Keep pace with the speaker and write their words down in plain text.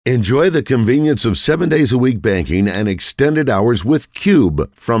Enjoy the convenience of 7 days a week banking and extended hours with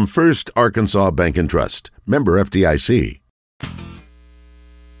Cube from First Arkansas Bank and Trust. Member FDIC.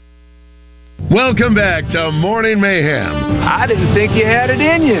 Welcome back to Morning Mayhem. I didn't think you had it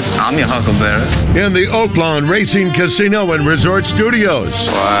in you. I'm your huckleberry. In the Oaklawn Racing Casino and Resort Studios.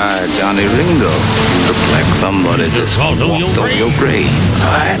 Why, Johnny Ringo, you look like somebody just walked over your grave. All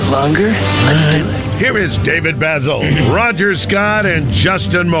right, Lunger, let's do it. Here is David Basil, Roger Scott, and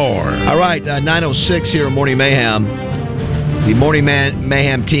Justin Moore. All right, 9:06 here at Morning Mayhem. The Morning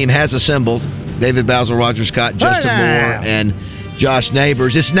Mayhem team has assembled. David Basil, Roger Scott, Justin Moore, and Josh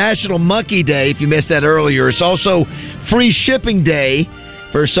Neighbors. It's National Monkey Day, if you missed that earlier. It's also Free Shipping Day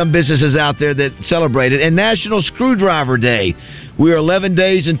for some businesses out there that celebrate it, and National Screwdriver Day. We are 11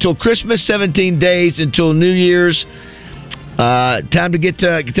 days until Christmas, 17 days until New Year's. Time to get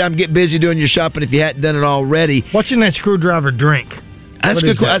busy doing your shopping if you hadn't done it already. What's in that screwdriver drink? That's a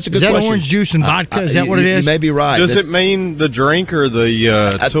good question. Is that orange juice and vodka? Is that what it is? You may be right. Does it mean the drink or the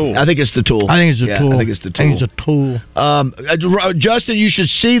tool? I think it's the tool. I think it's the tool. I think it's the tool. Justin, you should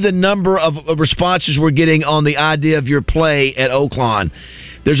see the number of responses we're getting on the idea of your play at Oaklawn.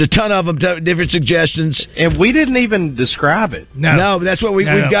 There's a ton of them, different suggestions. And we didn't even describe it. No, but that's what we've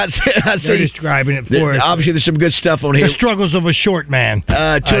got. They're describing it for us. Obviously, there's some good stuff on here. The Struggles of a Short Man. Two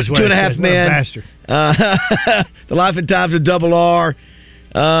and a Half Men. The Life and Times of Double R.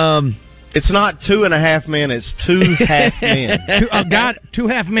 It's not 2.5 men, it's 2 half men. Two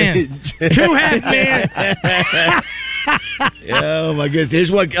half men. 2 half men. Oh my goodness! Here's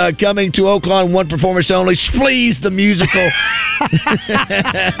what coming to Oaklawn, one performance only. Spleeze the musical.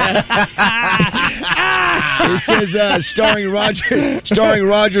 It says starring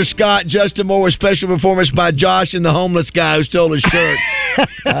Roger Scott, Justin Moore, with special performance by Josh and the homeless guy who stole his shirt.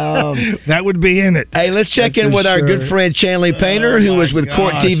 That would be in it. Hey, let's check in with our good friend Chanley Painter, who was with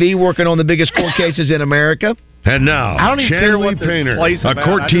Court TV working on the biggest court cases in America. And now, Chanley Painter, a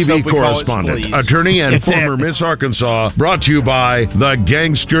Court TV correspondent, attorney, and former Miss Arkansas, brought to you by the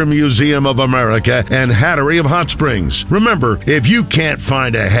Gangster Museum of America and Hattery of Hot Springs. Remember, if you can't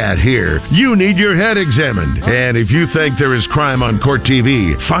find a hat here, you need your head examined. And if you think there is crime on Court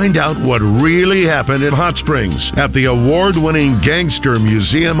TV, find out what really happened in Hot Springs at the award-winning Gangster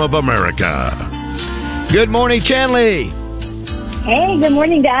Museum of America. Good morning, Chanley. Hey, good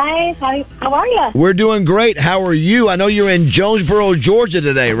morning, guys. How are you? We're doing great. How are you? I know you're in Jonesboro, Georgia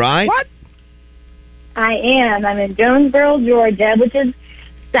today, right? What? I am. I'm in Jonesboro, Georgia, which is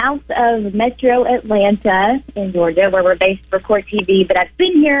south of Metro Atlanta in Georgia, where we're based for Court TV. But I've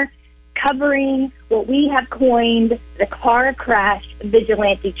been here covering what we have coined the car crash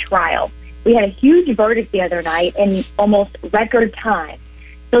vigilante trial. We had a huge verdict the other night in almost record time.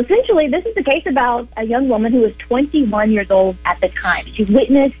 So essentially, this is a case about a young woman who was 21 years old at the time. She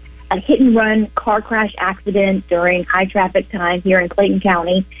witnessed a hit-and-run car crash accident during high-traffic time here in Clayton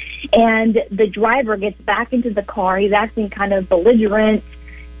County. And the driver gets back into the car. He's acting kind of belligerent.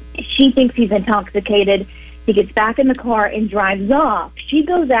 She thinks he's intoxicated. He gets back in the car and drives off. She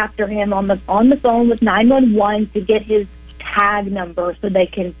goes after him on the phone with 911 to get his tag number so they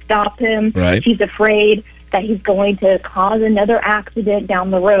can stop him. Right. She's afraid that he's going to cause another accident down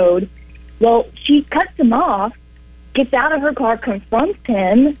the road. Well, she cuts him off, gets out of her car, confronts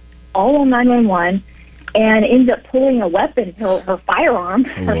him, all on 911, and ends up pulling a weapon, her firearm,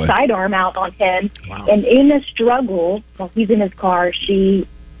 her sidearm out on him. Wow. And in a struggle, while he's in his car, she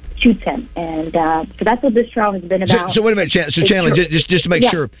shoots him. And so that's what this trial has been about. So wait a minute, so Chandler, just to make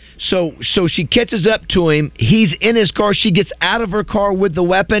sure. So she catches up to him. He's in his car. She gets out of her car with the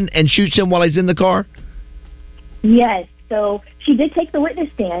weapon and shoots him while he's in the car? Yes. So she did take the witness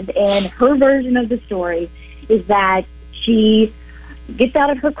stand, and her version of the story is that she gets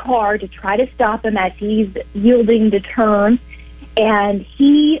out of her car to try to stop him as he's yielding to turn, and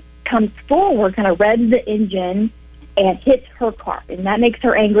he comes forward, kind of revs the engine, and hits her car. And that makes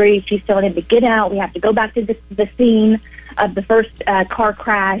her angry. She's telling him to get out. We have to go back to the scene of the first car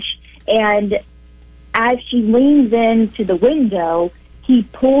crash. And as she leans into the window, he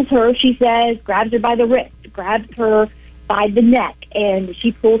pulls her, she says, grabs her by the wrist, grabs her by the neck, and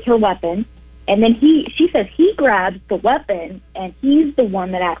she pulls her weapon. And then she says he grabs the weapon, and he's the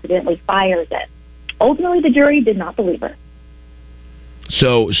one that accidentally fires it. Ultimately, the jury did not believe her.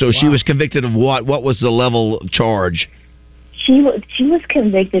 So she was convicted of what? What was the level charge? She was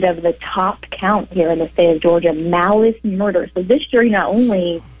convicted of the top count here in the state of Georgia, malice murder. So this jury not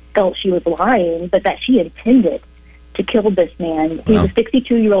only felt she was lying, but that she intended to kill this man. He's a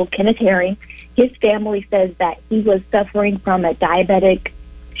 62-year-old Kenneth Herring. His family says that he was suffering from a diabetic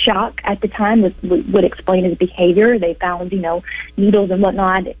shock at the time would explain his behavior. They found, needles and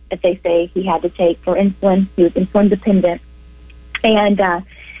whatnot that they say he had to take for insulin. He was insulin dependent. And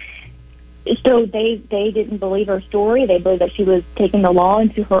so they didn't believe her story. They believed that she was taking the law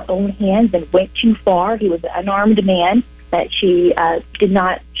into her own hands and went too far. He was an unarmed man, that she should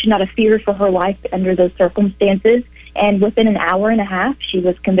not have feared for her life under those circumstances. And within an hour and a half, she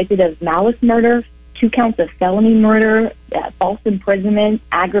was convicted of malice murder, 2 counts of felony murder, false imprisonment,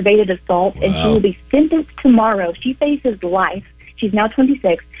 aggravated assault, and she will be sentenced tomorrow. She faces life. She's now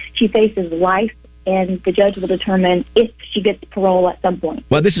 26. She faces life, and the judge will determine if she gets parole at some point.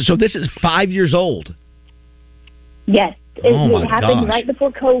 Well, this is 5 years old. Yes, it happened right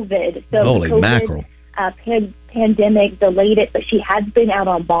before COVID. So holy COVID, mackerel! Pandemic delayed it, but she has been out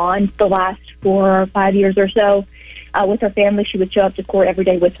on bond the last 4 or 5 years or so. With her family, she would show up to court every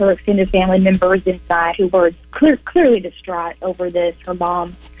day with her extended family members inside who were clearly distraught over this.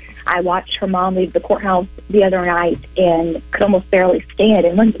 I watched her mom leave the courthouse the other night and could almost barely stand.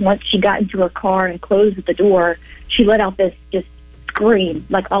 And once she got into her car and closed the door, she let out this just scream,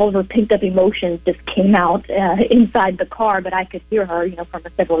 like all of her pent up emotions just came out inside the car. But I could hear her, from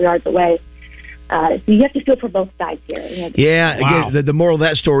several yards away. So you have to feel for both sides here. Yeah, wow. Again, the moral of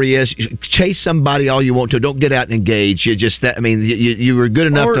that story is chase somebody all you want to. Don't get out and engage. You were good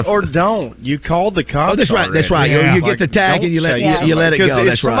enough to... Or don't. You called the cops. Oh, that's right. Already. That's right. Yeah. You get the tag and you let it go.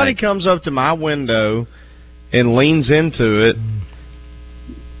 Because if somebody comes up to my window and leans into it,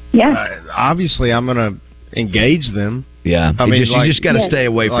 obviously I'm going to engage them. Yeah. You just got to stay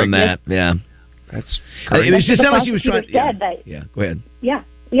away from that. Yeah. That's crazy. It was just that she was trying... Yeah, go ahead. Yeah.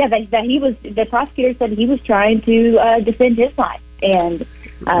 Yeah, that he was. The prosecutor said he was trying to defend his life, and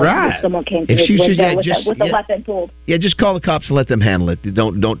someone came to his window with a weapon pulled. Yeah, just call the cops and let them handle it.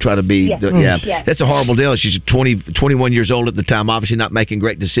 Don't try to be. That's a horrible deal. She's 21 years old at the time, obviously not making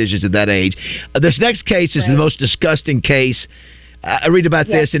great decisions at that age. This next case is the most disgusting case. I read about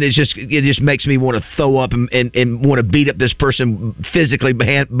this, and it just makes me want to throw up and want to beat up this person physically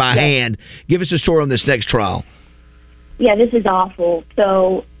by hand. Give us a story on this next trial. Yeah, this is awful.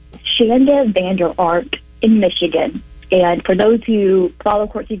 So, Shanda Vander Ark in Michigan, and for those who follow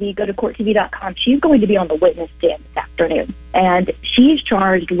Court TV, go to courttv.com. She's going to be on the witness stand this afternoon, and she is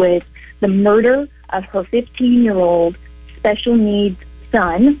charged with the murder of her 15-year-old special needs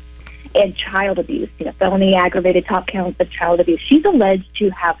son and child abuse, felony aggravated top counts of child abuse. She's alleged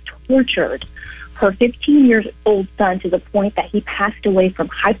to have tortured her 15-year-old son to the point that he passed away from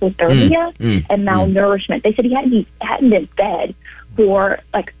hypothermia and malnourishment. They said he hadn't been fed for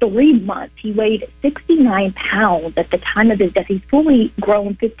like 3 months. He weighed 69 pounds at the time of his death. He's fully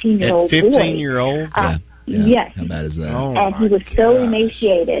grown 15-year-old boy. 15-year-old? Yes. How bad is that? And he was so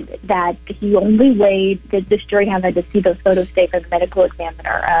emaciated that he only weighed, this jury had to see those photos today from the medical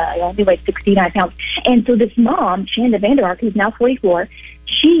examiner, he only weighed 69 pounds. And so this mom, Shanda Vander Ark, who's now 44,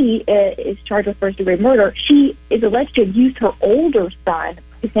 she is charged with first-degree murder. She is alleged to have used her older son.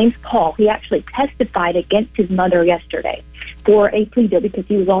 His name's Paul. He actually testified against his mother yesterday for a plea deal because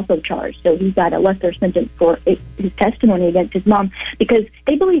he was also charged. So he's got a lesser sentence for his testimony against his mom because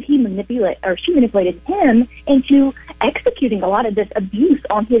they believe she manipulated him into executing a lot of this abuse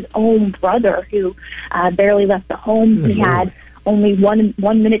on his own brother who barely left the home. He had only one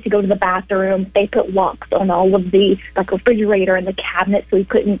minute to go to the bathroom. They put locks on all of the refrigerator and the cabinet so he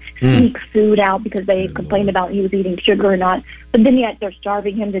couldn't sneak food out because they complained about he was eating sugar or not. But then yet they're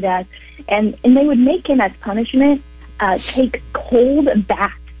starving him to death. And they would make him as punishment take cold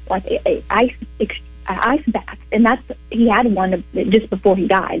baths, like ice baths. And he had one just before he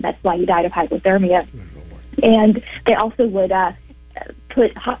died. That's why he died of hypothermia. And they also would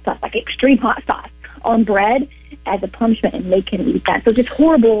put hot sauce, like extreme hot sauce, on bread as a punishment and make him eat that. So just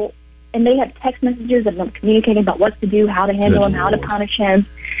horrible. And they have text messages of them communicating about what to do, how to handle him, how to punish him.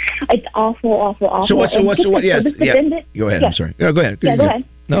 It's awful, awful, awful. So what? Yes. Go ahead. I'm sorry. No, go ahead. Go ahead.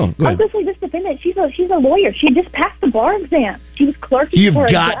 No, go ahead. I was going to say this defendant. She's a lawyer. She just passed the bar exam. She was clerking You've for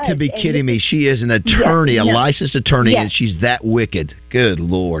a got judge, to be kidding me. She is an attorney, a licensed attorney, Yes. and she's that wicked. Good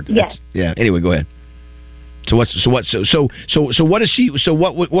Lord. Yes. Yeah. Anyway, go ahead. So what is she? So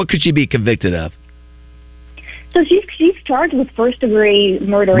what could she be convicted of? So she's charged with first-degree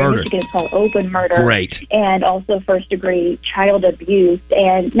murder. In Michigan, it's called open murder. Great. And also first-degree child abuse.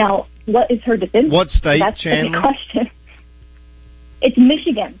 And now, what is her defense? What state, That's Chandler? the question. It's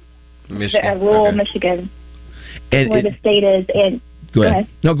Michigan. Rural Michigan. And where the state is. And go ahead.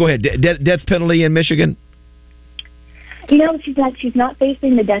 No, go ahead. Death penalty in Michigan? She's not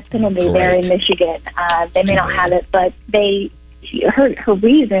facing the death penalty there in Michigan. They may not have it, but her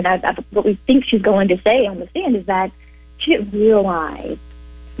reason, what we think she's going to say on the stand, is that she didn't realize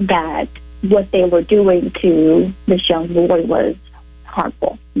that what they were doing to this young boy was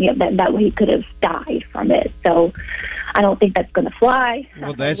harmful. That he could have died from it. So I don't think that's going to fly.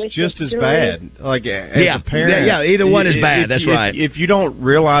 Well, that's just as bad. Like, as a parent. Yeah, either one is bad. That's right. If you don't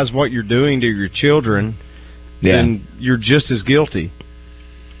realize what you're doing to your children, then you're just as guilty.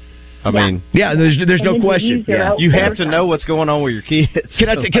 I mean, there's no question. You have to know what's going on with your kids. Can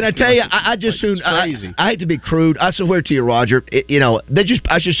I tell you? I just soon. I hate to be crude. I swear to you, Roger.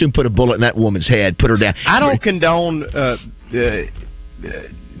 I should soon put a bullet in that woman's head. Put her down. I don't condone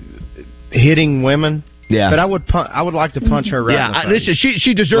hitting women. Yeah, but I would like to punch her right in the face. Listen,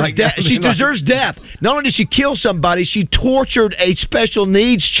 she deserves death. She deserves death. Not only did she kill somebody, she tortured a special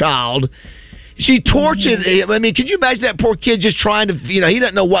needs child. She tortured. I mean, could you imagine that poor kid just trying to? He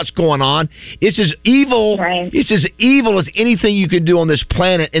doesn't know what's going on. It's as evil. Right. It's as evil as anything you can do on this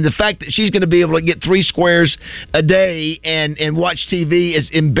planet. And the fact that she's going to be able to get 3 squares a day and watch TV is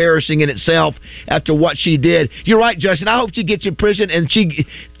embarrassing in itself. After what she did, you're right, Justin. I hope she gets in prison and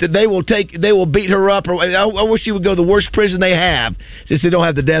they will beat her up. Or I wish she would go to the worst prison they have, since they don't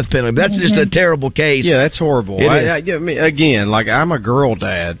have the death penalty. That's just a terrible case. Yeah, that's horrible. I mean, again, like, I'm a girl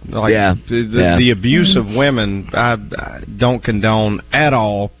dad. Like, the abuse of women, I don't condone at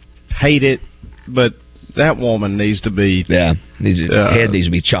all. Hate it, but that woman needs to be... head needs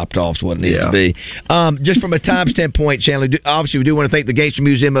to be chopped off is what it needs to be. Just from a time standpoint, Chandler, obviously we do want to thank the Gangster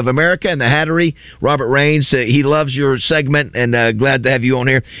Museum of America and the Hattery. Robert Raines, he loves your segment, and glad to have you on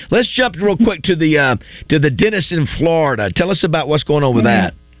here. Let's jump real quick to the dentist in Florida. Tell us about what's going on with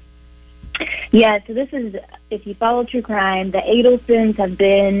that. Yeah, so this is, if you follow true crime, the Adelsons have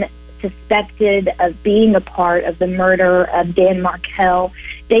been suspected of being a part of the murder of Dan Markel.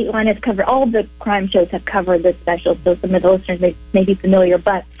 Dateline has covered, all of the crime shows have covered this special, so some of the listeners may be familiar.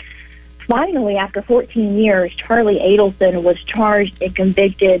 But finally, after 14 years, Charlie Adelson was charged and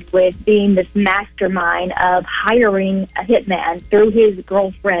convicted with being this mastermind of hiring a hitman through his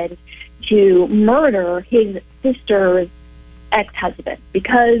girlfriend to murder his sister's ex-husband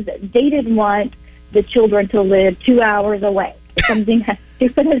because they didn't want the children to live 2 hours away. Something as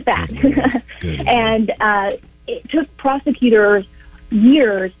stupid as that. And it took prosecutors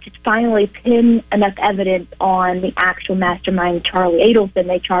years to finally pin enough evidence on the actual mastermind, Charlie Adelson.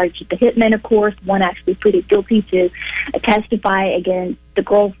 They charged the hitman, of course. One actually pleaded guilty to testify against the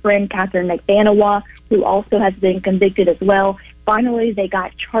girlfriend, Catherine McVanawa, who also has been convicted as well. Finally, they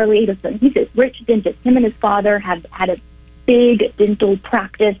got Charlie Adelson. He's a rich dentist. Him and his father have had a big dental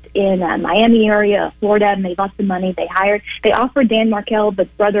practice in Miami area, Florida, and they got the money. They offered Dan Markel, the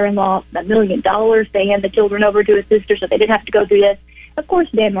brother-in-law, $1 million to hand the children over to his sister so they didn't have to go through this. Of course,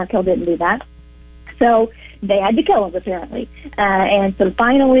 Dan Markel didn't do that. So they had to kill him, apparently. And so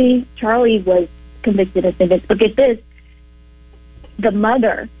finally, Charlie was convicted of this. But get this, the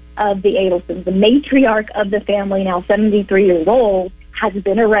mother of the Adelsons, the matriarch of the family, now 73 years old, has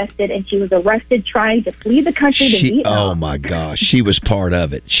been arrested, and she was arrested trying to flee the country to Vietnam. Oh, my gosh. She was part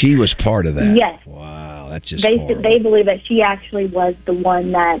of it. She was part of that. Yes. Wow, that's just horrible. They believe that she actually was the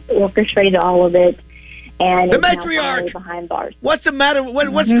one that orchestrated all of it. And the matriarch behind bars. What's the matter?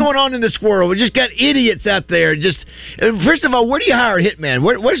 What's going on in this world? We just got idiots out there. First of all, where do you hire a hitman?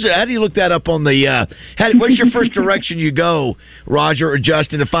 How do you look that up on the? What's your first direction you go, Roger or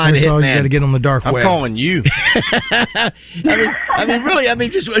Justin, to find a hitman? You got to get on the dark web. I'm calling you. I mean, really. I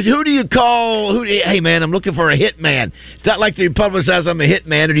mean, just who do you call? Hey, man, I'm looking for a hitman. It's not like they publicize I'm a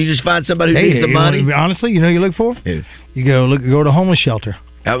hitman, or do you just find somebody who needs the money? Honestly, you know, who you look for. Yeah. You go to a homeless shelter.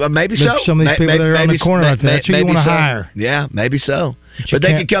 Maybe so. Some of these people that are on the corner out there, that's who you want to hire. Yeah, maybe so. But they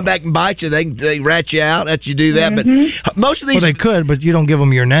can come back and bite you. They rat you out after you do that. But most of these... Well, they could, but you don't give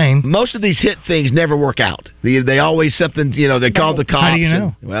them your name. Most of these hit things never work out. They always something, they call the cops. How do you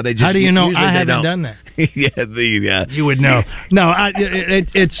know? How do you know I haven't done that? You would know. No,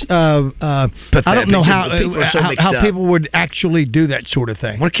 it's I don't know how people would actually do that sort of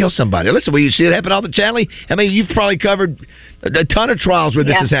thing. Want to kill somebody. Listen, you see it happen all the time. I mean, you've probably covered a ton of trials where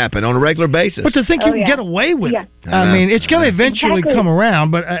this has happened on a regular basis. But to think you can get away with it. I mean, it's going to eventually come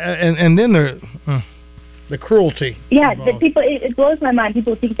around, but and then the cruelty. Yeah, the people. It blows my mind.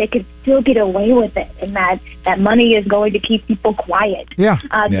 People think they could still get away with it, and that money is going to keep people quiet. Yeah.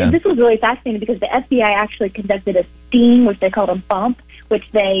 This was really fascinating because the FBI actually conducted a sting, which they called a bump, which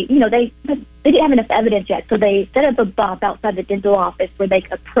they didn't have enough evidence yet, so they set up a bump outside the dental office where they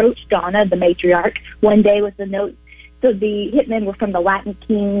approached Donna, the matriarch, one day with a note. So the hitmen were from the Latin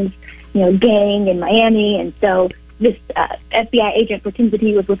Kings, gang in Miami, and so this FBI agent pretended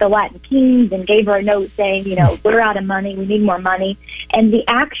he was with the Latin Kings and gave her a note saying, we're out of money, we need more money. And the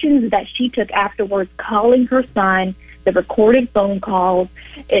actions that she took afterwards, calling her son, the recorded phone calls.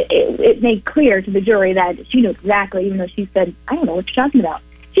 It made clear to the jury that she knew exactly, even though she said, I don't know what you're talking about.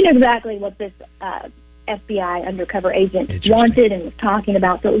 She knew exactly what this FBI undercover agent wanted and was talking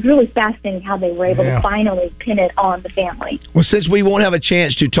about. So it was really fascinating how they were able to finally pin it on the family. Well, since we won't have a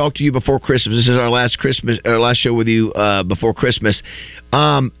chance to talk to you before Christmas, this is our last show with you before Christmas.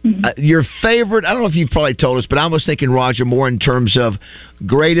 Your favorite, I don't know if you've probably told us, but I was thinking, Roger, more in terms of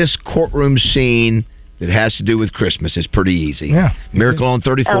greatest courtroom scene that has to do with Christmas. It's pretty easy. Yeah. Miracle on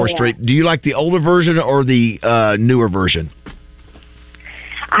 34th Street. Do you like the older version or the newer version?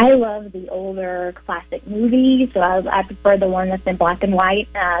 I love the older classic movie, so I prefer the one that's in black and white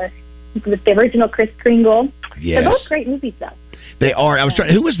with the original Kris Kringle. Yes. They're both great movies, though. They are. I was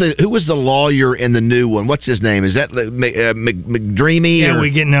trying. Who was the lawyer in the new one? What's his name? Is that McDreamy? Yeah,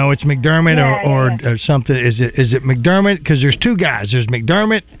 it's McDermott or something. Is it McDermott? Because there's two guys. There's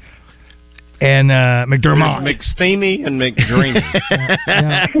McDermott and McDermott. There's McSteamy and McDreamy.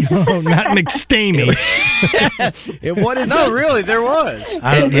 No, not McSteamy. No, really, there was.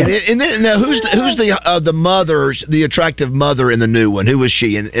 And then now, who's the mother, the attractive mother in the new one? Who was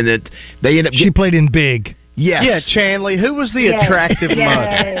she? And they end up. She played in Big. Yes. Yeah, Chanley. Who was the attractive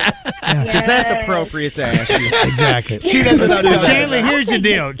mother? Because that's appropriate to ask you. Exactly. She doesn't know. Chanley, here's the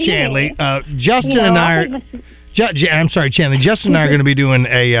deal, Chanley. Justin and I are. I'm sorry, Chanley. Justin and I are going to be doing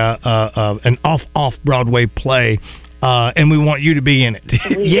an off Broadway play. And we want you to be in it.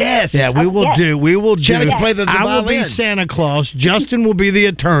 Yes. Yeah, we will do. Chanley, play the I will be Santa Claus. Justin will be the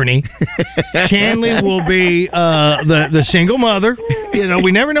attorney. Chanley will be the single mother. You know,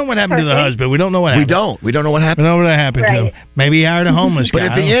 we never know what happened to the husband. We don't know what happened. We don't know what happened. We don't know what happened to him. Maybe he hired a homeless guy.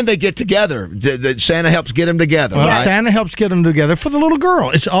 But at the end, they get together. Santa helps get them together. Well, right? Santa helps get them together for the little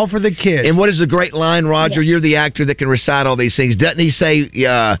girl. It's all for the kids. And what is the great line, Roger? You're the actor that can recite all these things. Doesn't he say?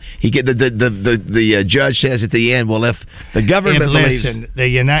 The judge says at the end, well, if the government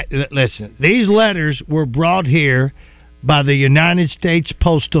listen, these letters were brought here by the United States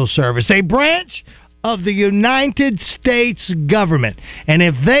Postal Service, a branch of the United States government. And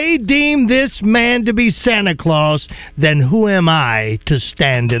if they deem this man to be Santa Claus, then who am I to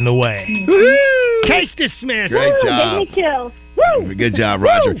stand in the way? Woo-hoo! Case dismissed. Great job. Give me chills. Woo! Good job,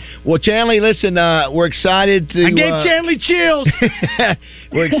 Roger. Well, Chanley, listen, we're excited to... I gave Chanley chills.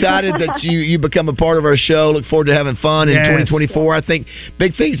 We're excited that you become a part of our show. Look forward to having fun in 2024. I think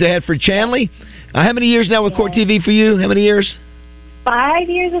big things ahead for Chanley. How many years now with Court TV for you? How many years? 5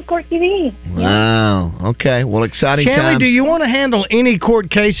 years of Court TV. Wow. Okay. Well, exciting Chanley, time. do you want to handle any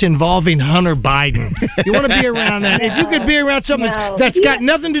court case involving Hunter Biden? You want to be around that? If you could be around something that's got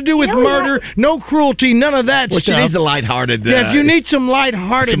nothing to do with murder, no cruelty, none of that stuff. Well, she needs a lighthearted... Yeah, if you need some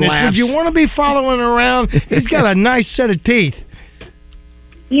lightheartedness, would you want to be following around? He's got a nice set of teeth.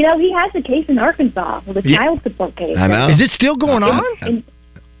 You know, he has a case in Arkansas with a child support case. I know. Is it still going on?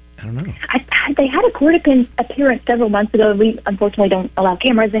 I don't know. They had a court appearance several months ago. We unfortunately don't allow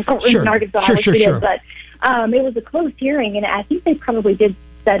cameras in courtrooms in Arkansas. Sure. But it was a closed hearing, and I think they probably did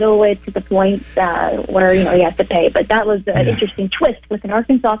settle it to the point where he has to pay. But that was an interesting twist with an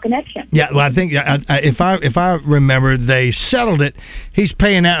Arkansas connection. Yeah, well, I think if I remember, they settled it. He's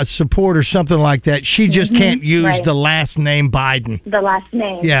paying out support or something like that. She just can't use the last name Biden. The last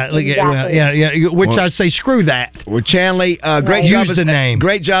name. Yeah, exactly. Which I say, screw that. Well, Chanley, great job. Use the name.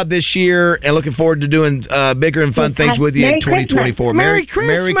 Great job this year, and looking forward to doing bigger and fun things with you in 2024. Merry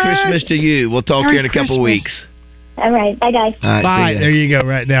Christmas to you. We'll talk to you in a couple of weeks. All right. Bye, guys. Bye. There you go.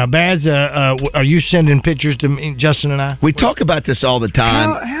 Right now, Baz, are you sending pictures to me, Justin and I? We talk about this all the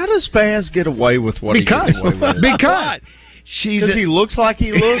time. How does Baz get away with what he gets away with? Because he looks like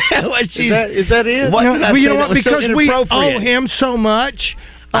he looks. Is that it? You know what? Because we owe him so much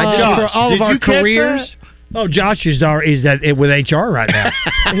for all of our careers. Oh, Josh is with HR right now.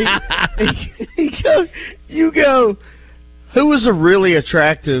 You go. Who was a really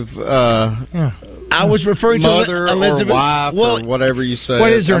attractive I was referring mother to Elizabeth, or wife or whatever you say.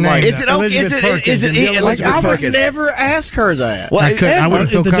 What is her name? Is it Elizabeth I would Perkins? never ask her that. Well, I wouldn't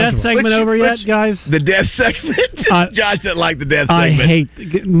feel the death segment over yet, guys? The death segment? Josh doesn't like the death segment.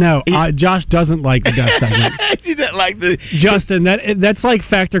 Josh doesn't like the death segment. He doesn't like the... Justin, that's like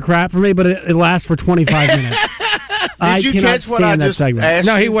factor crap for me, but it lasts for 25 minutes. Did you catch what I just asked?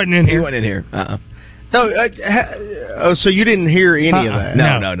 No, he wasn't in here. He wasn't in here. No, so you didn't hear any of that?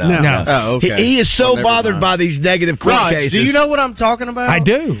 No. Oh, okay. He is so bothered by these negative court cases. Do you know what I'm talking about? I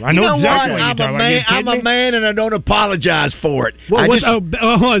do. I know exactly what you're talking about. I'm a man, and I don't apologize for it.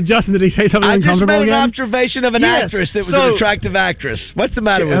 Justin, did he say something uncomfortable again? I just made an observation of an actress that was an attractive actress. What's the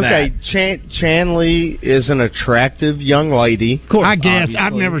matter with that? Okay, Chanley is an attractive young lady. Of course, I guess. Obviously.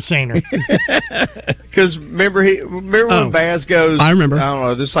 I've never seen her. Because remember when Baz goes, I remember. I don't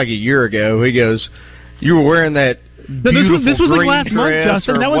know, this is like a year ago, he goes, you were wearing that this was like last month,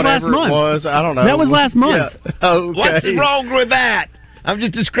 Justin. That was last month. I don't know. That was last month. Yeah. Okay. What's wrong with that? I'm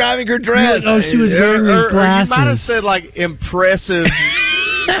just describing her dress. She was wearing these glasses. You might have said, like, impressive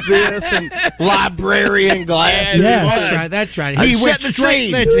this and librarian glasses. Yeah, that's right. He went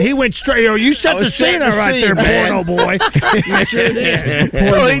straight. He went straight. Oh, you set the scene right there, porno boy. You sure did.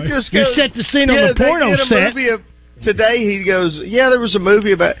 So he just goes, you set the scene on the porno set. Today he goes, there was a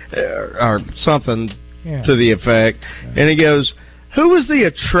movie about, or something to the effect, and he goes, who was the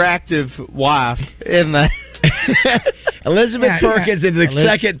attractive wife in that? Elizabeth Perkins in the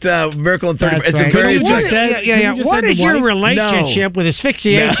second Miracle on 30. It's a very What is your relationship with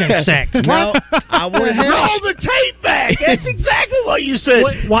asphyxiation sex? No, I want to roll the tape back. That's exactly what you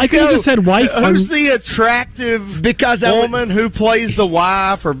said. Why couldn't you just said wife? Who's the attractive woman who plays the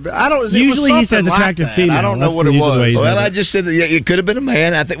wife? Or I don't. Usually he says attractive female. I don't know what it was. Well, I just said that it could have been a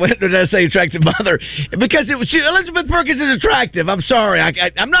man. I think. What did I say? Attractive mother? Because Elizabeth Perkins is attractive. I'm sorry.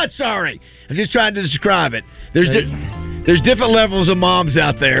 I'm not sorry. I'm just trying to describe it. There's different levels of moms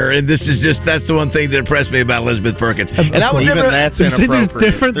out there, and that's the one thing that impressed me about Elizabeth Perkins. And I was that's inappropriate.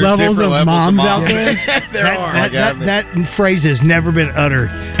 There's different levels of moms out there. There are. That phrase has never been uttered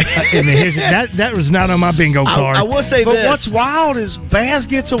in the history. That was not on my bingo card. I will say but this. What's wild is Baz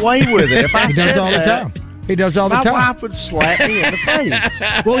gets away with it. If I he does all the time. He does all the time. My wife would slap me in the face.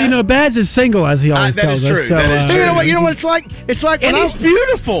 Well, Baz is single, as he always tells us. So, you know what it's like? It's like and he's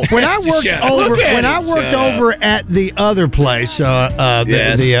beautiful. When I worked over at the other place, at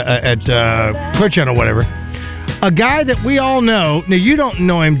Clear Channel, whatever. A guy that we all know. Now you don't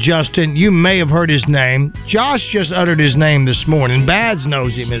know him, Justin. You may have heard his name. Josh just uttered his name this morning. Baz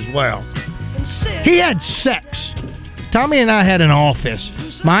knows him as well. He had sex. Tommy and I had an office.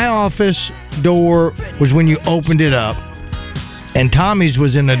 My office door was when you opened it up, and Tommy's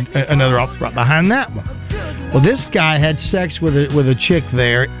was in another office right behind that one. Well, this guy had sex with a chick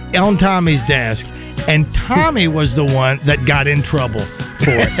there on Tommy's desk, and Tommy was the one that got in trouble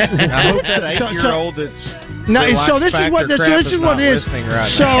for it. I hope that 8-year-old that's so this is what it is.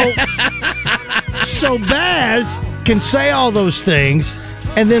 So Baz can say all those things.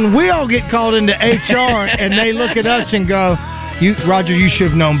 And then we all get called into HR, and they look at us and go, Roger, you should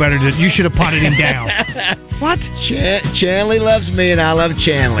have known better. You should have potted him down. What? Chanley loves me, and I love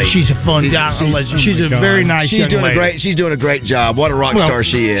Chanley. She's a fun guy. She's a very nice young lady. She's doing a great job. What a rock star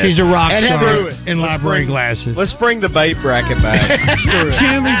she is. She's a rock star in library glasses. Let's bring the bait bracket back.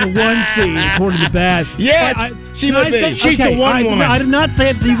 Chanley's a 1C, according to Baz. Yes, she would be. She's the one woman. I did not say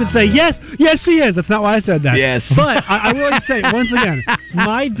it so you could say, yes, she is. That's not why I said that. Yes. But I will say, once again,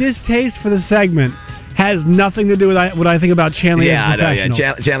 my distaste for the segment has nothing to do with what I think about Chanley as a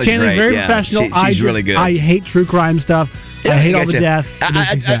professional. Chanley's very professional. She's really good. I hate true crime stuff. I hate all the death.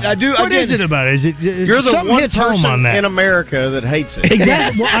 I do. What is it about it? You're the one person in America that hates it.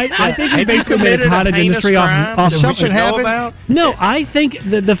 Exactly. Well, I think we basically made a cottage industry off something happened. No, I think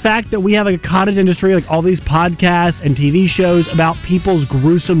the fact that we have a cottage industry, like all these podcasts and TV shows about people's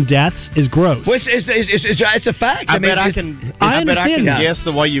gruesome deaths, is gross. Well, it's a fact. I bet I can guess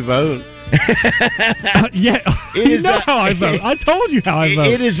the way you vote. You know how I vote. I told you how I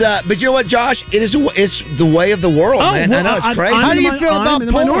vote. It is, but you know what, Josh? It's the way of the world, man. Well, I know it's crazy. How do you feel about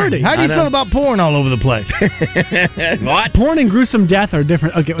porn? How do you feel about porn all over the place? What? Porn and gruesome death are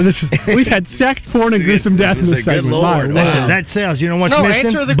different. Okay, well, we've had sex, porn, and gruesome death in this segment. Good Lord. Wow. That sells. You know what's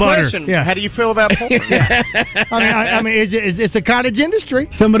missing? Answer the question. Yeah. How do you feel about porn? I mean, it's a cottage industry.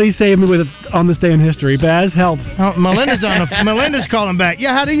 Somebody saved me with it on this day in history. Baz, help. Melinda's Melinda's calling back.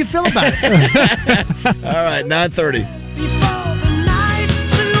 Yeah, how do you feel about it? All right, 9:30.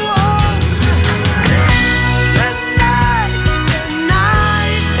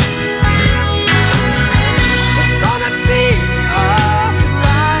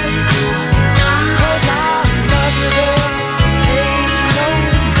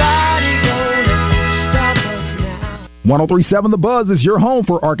 .1037 The Buzz is your home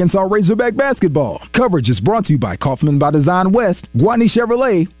for Arkansas Razorback basketball. Coverage is brought to you by Kaufman by Design West, Gwatney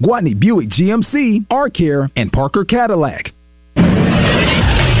Chevrolet, Gwatney Buick GMC, R-Care, and Parker Cadillac.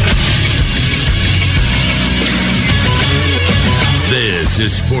 This is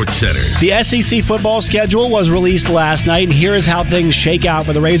Texas Sports Center. The SEC football schedule was released last night, and here is how things shake out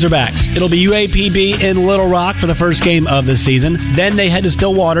for the Razorbacks. It'll be UAPB in Little Rock for the first game of the season. Then they head to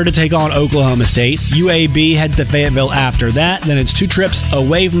Stillwater to take on Oklahoma State. UAB heads to Fayetteville after that. Then it's 2 trips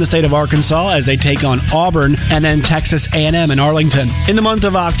away from the state of Arkansas as they take on Auburn, and then Texas A&M in Arlington. In the month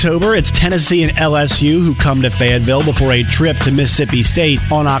of October, it's Tennessee and LSU who come to Fayetteville before a trip to Mississippi State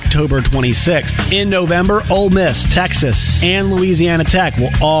on October 26th. In November, Ole Miss, Texas, and Louisiana Tech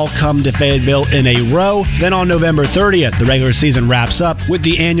will all come to Fayetteville in a row. Then on November 30th, the regular season wraps up with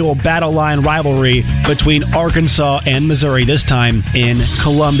the annual Battle Line rivalry between Arkansas and Missouri, this time in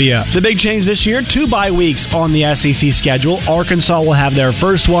Columbia. The big change this year, 2 bye weeks on the SEC schedule. Arkansas will have their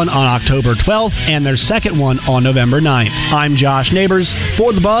first one on October 12th and their second one on November 9th. I'm Josh Neighbors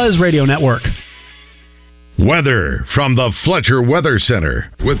for the Buzz Radio Network. Weather from the Fletcher Weather Center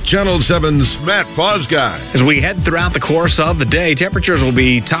with Channel 7's Matt Fosguy. As we head throughout the course of the day, temperatures will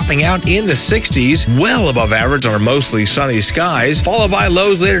be topping out in the 60s, well above average on our mostly sunny skies, followed by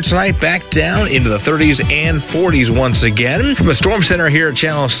lows later tonight back down into the 30s and 40s once again. From the Storm Center here at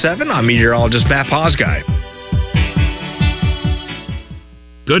Channel 7, I'm meteorologist Matt Fosguy.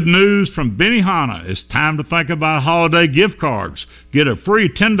 Good news from Benihana. It's time to think about holiday gift cards. Get a free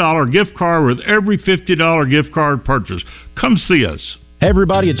 $10 gift card with every $50 gift card purchase. Come see us. Hey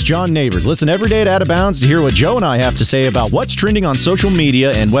everybody, it's John Neighbors. Listen every day at Out of Bounds to hear what Joe and I have to say about what's trending on social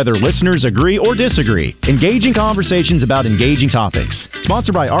media and whether listeners agree or disagree. Engaging conversations about engaging topics.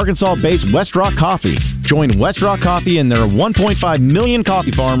 Sponsored by Arkansas-based West Rock Coffee. Join West Rock Coffee and their 1.5 million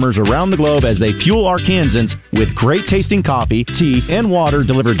coffee farmers around the globe as they fuel Arkansans with great tasting coffee, tea, and water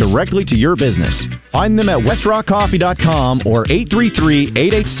delivered directly to your business. Find them at westrockcoffee.com or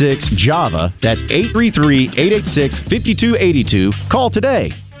 833-886-JAVA. That's 833-886-5282. Call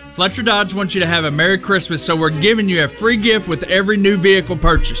today. Fletcher Dodge wants you to have a Merry Christmas, so we're giving you a free gift with every new vehicle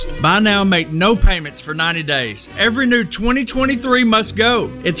purchased. Buy now and make no payments for 90 days. Every new 2023 must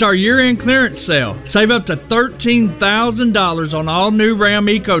go. It's our year-end clearance sale. Save up to $13,000 on all new Ram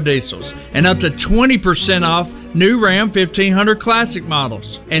EcoDiesels and up to 20% off new Ram 1500 Classic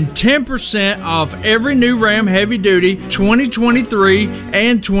models and 10% off every new Ram Heavy Duty 2023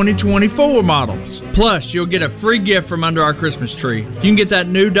 and 2024 models. Plus, you'll get a free gift from under our Christmas tree. You can get that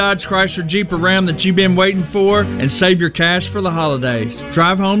new Dodge Chrysler Jeep or Ram that you've been waiting for and save your cash for the holidays.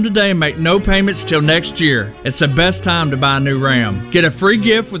 Drive home today and make no payments till next year. It's the best time to buy a new Ram. Get a free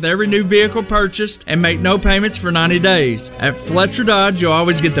gift with every new vehicle purchased and make no payments for 90 days. At Fletcher Dodge, you'll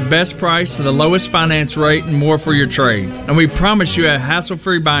always get the best price and the lowest finance rate and more for your trade. And we promise you a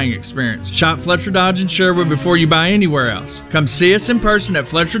hassle-free buying experience. Shop Fletcher Dodge in Sherwood before you buy anywhere else. Come see us in person at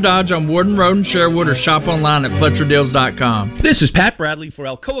Fletcher Dodge on Warden Road in Sherwood or shop online at FletcherDeals.com. This is Pat Bradley for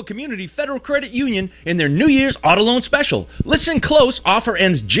Alcoa Community Federal Credit Union in their New Year's Auto Loan Special. Listen close. Offer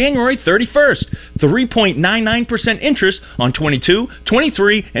ends January 31st. 3.99% interest on 22,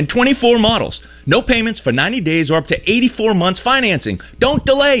 23, and 24 models. No payments for 90 days or up to 84 months financing. Don't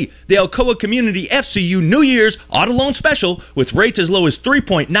delay. The Alcoa Community FCU New Year's Auto Loan Special with rates as low as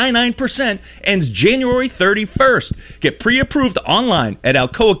 3.99% ends January 31st. Get pre-approved online at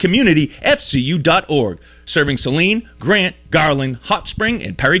alcoacommunityfcu.org. Serving Saline, Grant, Garland, Hot Spring,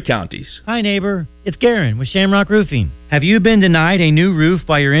 and Perry counties. Hi, neighbor. It's Garen with Shamrock Roofing. Have you been denied a new roof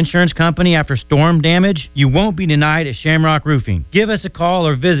by your insurance company after storm damage? You won't be denied at Shamrock Roofing. Give us a call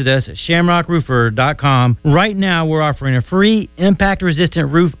or visit us at shamrockroofer.com. Right now, we're offering a free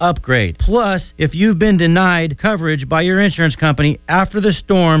impact-resistant roof upgrade. Plus, if you've been denied coverage by your insurance company after the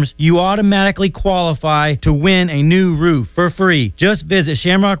storms, you automatically qualify to win a new roof for free. Just visit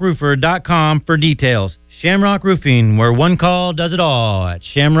shamrockroofer.com for details. Shamrock Roofing, where one call does it all, at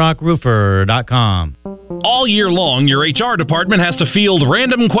shamrockroofer.com. All year long, your HR department has to field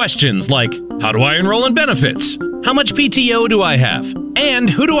random questions like, how do I enroll in benefits? How much PTO do I have? And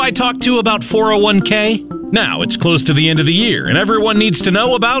who do I talk to about 401k? Now, it's close to the end of the year, and everyone needs to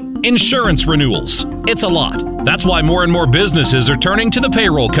know about insurance renewals. It's a lot. That's why more and more businesses are turning to the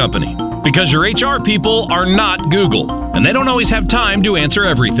payroll company. Because your HR people are not Google, and they don't always have time to answer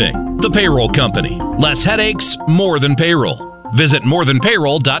everything. The payroll company. Less headaches, more than payroll. Visit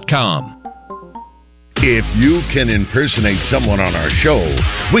morethanpayroll.com. If you can impersonate someone on our show,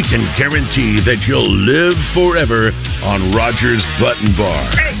 we can guarantee that you'll live forever on Roger's Button Bar.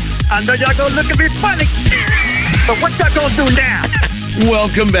 Hey, I know y'all gonna look at me funny, but what y'all gonna do now?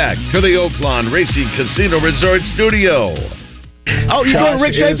 Welcome back to the Oaklawn Racing Casino Resort Studio. Oh, you going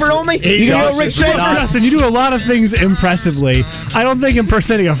Rick Schaefer on me? You going Rick Schaefer? Justin, you do a lot of things impressively. I don't think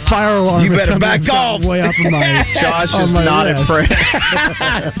impersonating a fire alarm. You better back off. Way up in my Josh is not impressed.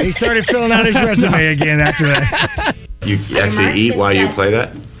 He started filling out his resume again after that. You actually eat while you play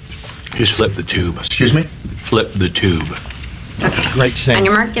that? Just flip the tube. Excuse me? Flip the tube. Great saying. On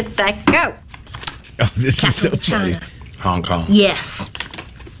your mark, get set, go. Oh, this is so funny. Hong Kong. Yes.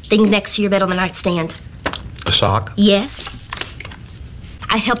 Things next to your bed on the nightstand. A sock? Yes.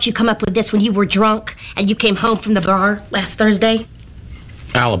 I helped you come up with this when you were drunk and you came home from the bar last Thursday.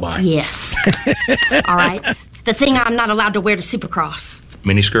 Alibi. Yes. All right. The thing I'm not allowed to wear to Supercross.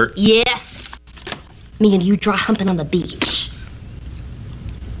 Miniskirt? Yes. Me and you dry humping on the beach.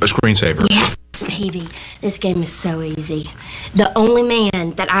 A screensaver? Yes, baby. This game is so easy. The only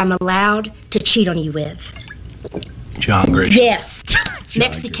man that I'm allowed to cheat on you with. John Grisham. Yes.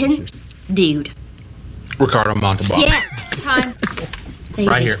 Mexican dude. Ricardo Montalban. Yes. Time.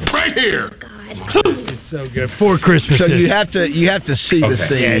 Right here. Right here. It's so good. 4 Christmases. So you have to see the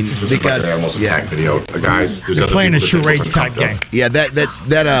scene because video. The guys they're playing a charades type game. Yeah,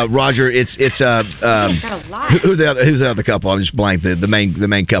 that Roger. It's who's the other couple? I'm just blank. The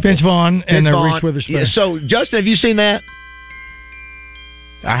main couple. Vince Vaughn and Reese Witherspoon. Yeah, so Justin, have you seen that?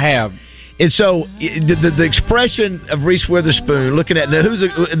 I have. And so the expression of Reese Witherspoon looking at now, who's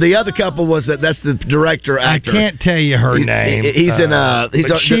the other couple was that's the director actor. I can't tell you her name.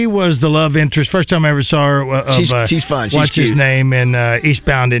 She was the love interest. First time I ever saw her. She's fun. What's his name in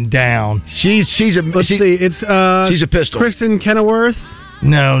Eastbound and Down? She's a pistol. Kristen Kenilworth.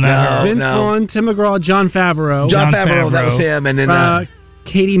 No, Vince Vaughn, Tim McGraw, John Favreau. John Favreau, that was him, and then.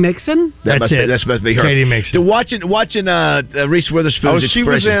 Katie Mixon? That must be her. Katie Mixon. So watching Reese Witherspoon. Oh, she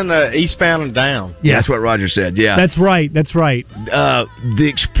was in Eastbound and Down. Yeah, that's what Roger said. Yeah, that's right. The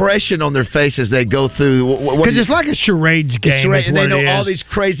expression on their faces they go through because it's like a charades game. And they know all these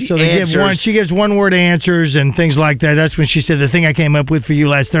crazy so they answers. She gives one-word answers and things like that. That's when she said the thing I came up with for you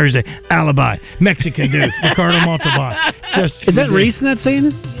last Thursday: alibi, Mexican dude, Ricardo Montalban. Is that Reese in that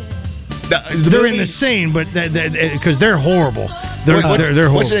scene? They're in the scene, but because they're horrible. They're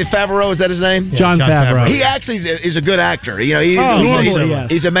horrible. What's his name? Favreau? Is that his name? Yeah, John Favreau. He actually is a good actor. You know,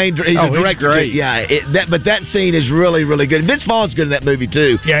 he's a main. He's a director. Great. Yeah, but that scene is really, really good. Vince Vaughn's good in that movie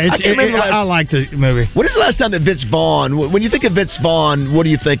too. Yeah, I like the movie. When is the last time that Vince Vaughn? When you think of Vince Vaughn, what do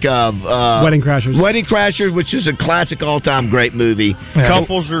you think of? Wedding Crashers. Wedding Crashers, which is a classic, all-time great movie. Yeah.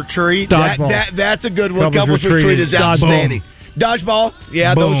 Couples Retreat. That's a good one. Couples Retreat is outstanding. Dodgeball,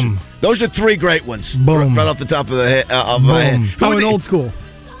 yeah, those are 3 great ones. Boom. Right off the top of the head. My head. And Old School.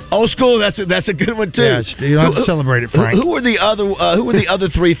 Old School, that's a good one too. Yes, you don't have to celebrate it, Frank. Who are the other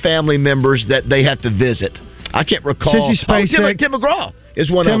 3 family members that they have to visit? I can't recall. Tim McGraw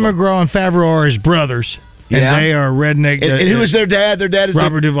is one of them. Tim McGraw and Favreau are his brothers. And they are redneck. And who is their dad? Their dad is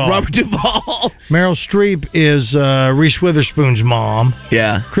Robert Duvall. Robert Duvall. Meryl Streep is Reese Witherspoon's mom.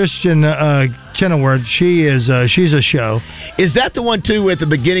 Yeah. Kristen Chenoweth, she's a show. Is that the one too? At the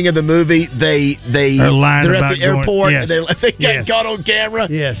beginning of the movie, they're at the airport. Yes. And they get caught on camera.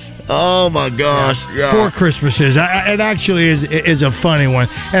 Yes. Oh my gosh. Yeah. 4 Christmases. It actually is a funny one.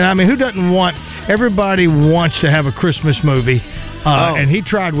 And I mean, who doesn't want? Everybody wants to have a Christmas movie. And he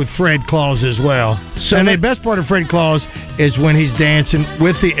tried with Fred Claus as well. And the best part of Fred Claus is when he's dancing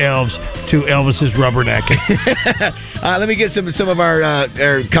with the elves to Elvis's Rubbernecking. Let me get some of our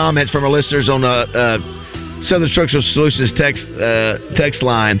comments from our listeners on Southern Structural Solutions text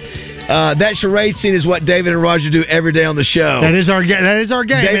line. That charade scene is what David and Roger do every day on the show. That is our game.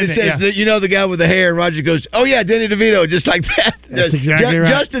 David says, the guy with the hair, and Roger goes, "Oh yeah, Danny DeVito," just like that. That's exactly right.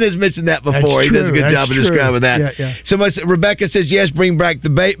 Justin has mentioned that before. That's he does a good true. job of describing that. Yeah. Somebody said, Rebecca says, "Yes, bring back the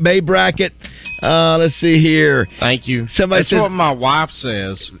Bay bracket." Let's see here. Thank you. Somebody That's what my wife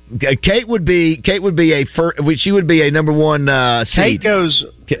says. Kate would be she would be a number 1 seed. Kate goes,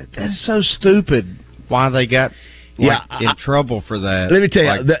 "That's so stupid. Why they got." in trouble for that. Let me tell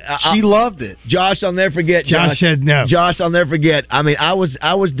you, she loved it. Josh, I'll never forget. Josh said no. Josh, I'll never forget. I mean, I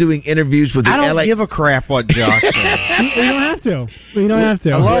was doing interviews with the LA. I don't give a crap what Josh said. You don't have to. You don't have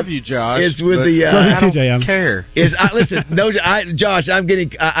to. I love you, Josh. It's with the. I don't care. Listen, Josh, I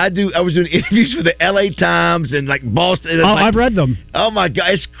was doing interviews with the LA Times and like Boston. I've read them. Oh my God,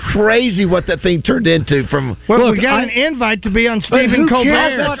 it's crazy what that thing turned into. We got an invite to be on Stephen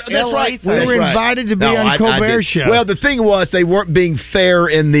Colbert. That's right. We were invited to be on Colbert's show. Well, the thing was they weren't being fair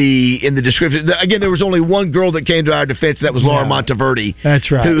in the description. Again, there was only one girl that came to our defense. That was Laura Monteverdi.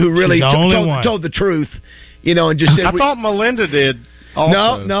 That's right. Who really told the truth. You know, and just said I thought Melinda did.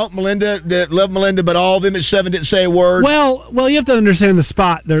 Also. No, Melinda, love Melinda, but all of them at 7 didn't say a word. Well, you have to understand the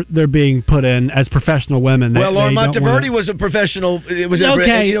spot they're being put in as professional women. Lauren Monteverde was a professional. It was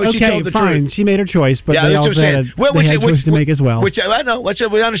okay, she told the fine. truth. She made her choice, but they also had a choice to make as well. Which I know.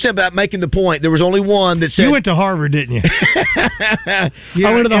 We understand about making the point. There was only one that said... You went to Harvard, didn't you? I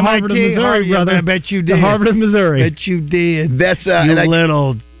went to the Harvard of Missouri, brother. I bet you did. The Harvard of Missouri. Bet you did. That's you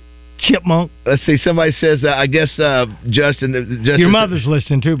little chipmunk. Let's see. Somebody says, I guess Justin. Your mother's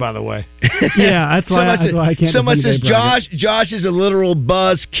listening too, by the way. Yeah, that's why I can't. Someone says Josh is a literal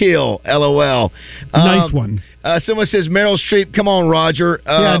buzzkill. LOL. Nice one. Someone says Meryl Streep. Come on, Roger.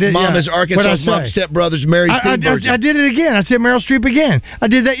 Mom is Arkansas' mom stepbrother's Mary Steenburgen. I did it again. I said Meryl Streep again. I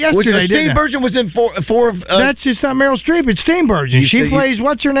did that yesterday. Steenburgen was in four of. That's just not Meryl Streep. It's Steenburgen. She plays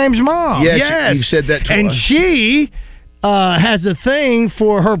what's her name's mom. Yes, you said that twice. And she has a thing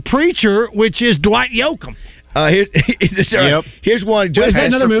for her preacher, which is Dwight Yoakam. Here's one. Is that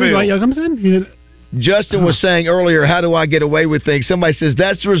another movie Dwight Yoakam's in? Justin was saying earlier, how do I get away with things? Somebody says,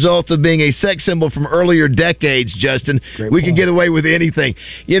 that's the result of being a sex symbol from earlier decades, Justin. We can get away with anything.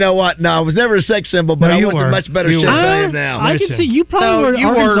 You know what? No, I was never a sex symbol, but I was in much better shape than I am now. I can see you probably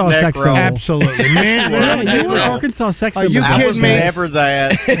were Arkansas sex symbol. Absolutely. Man, you were Arkansas sex symbol. Are you kidding me? I was never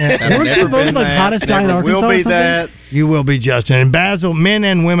that. Weren't you voted like hottest guy in Arkansas? Will be that. You will be, Justin. And Basil, men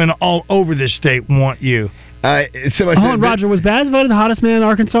and women all over this state want you. Roger, was Baz voted the hottest man in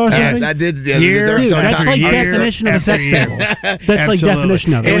Arkansas or something? Yes, I did. That's like definition of a sex symbol. That's like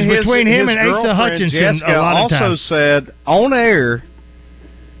definition of it. It was between him and Asa Hutchinson. Jessica a lot of times. also said on air,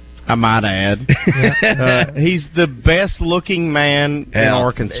 I might add, he's the best looking man in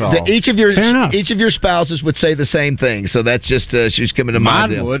Arkansas. Each of your spouses would say the same thing, so that's just she's coming to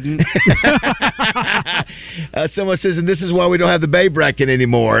mind. Mine wouldn't. Someone says, and this is why we don't have the Babe bracket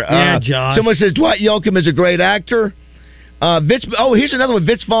anymore. Josh. Someone says Dwight Yoakam is a great actor. Here's another one.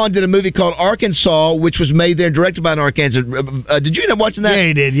 Vince Vaughn did a movie called Arkansas, which was made there and directed by an Arkansas. Did you end up watching that? Yeah,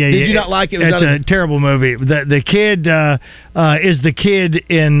 he did. Did you not like it? It's a terrible movie. The kid is the kid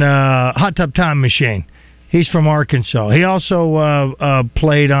in Hot Tub Time Machine. He's from Arkansas. He also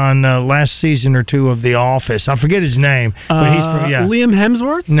played on last season or two of The Office. I forget his name, but he's from Liam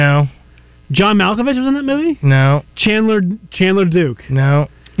Hemsworth. No. John Malkovich was in that movie. No. Chandler Duke. No.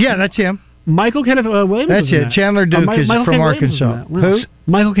 Yeah, that's him. Michael Kenneth Williams. That's it. That. Chandler Duke is from Arkansas. Who?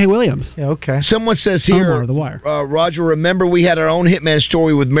 Michael K. Williams. Yeah, okay. Someone says here, The Wire. Roger, remember we had our own Hitman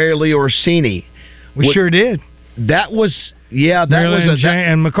story with Mary Lee Orsini. We sure did. That was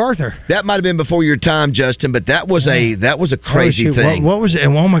and MacArthur. That might have been before your time, Justin, but that was a crazy thing. What was it?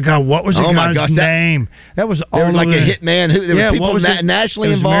 Oh my God! What was the guy's name? That was all like a hitman. There were people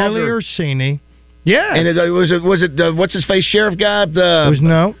nationally involved. Mary Lee Orsini. Yeah, and was it what's his face sheriff guy? It was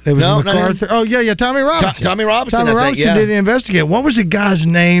MacArthur. Oh yeah, Tommy Robinson. Tommy Robinson did the investigate. What was the guy's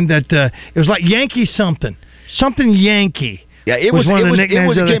name that it was like Yankee something Yankee. Yeah, it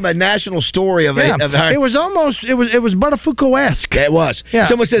became a national story of it was Buttafuoco-esque. Yeah, it was. Yeah.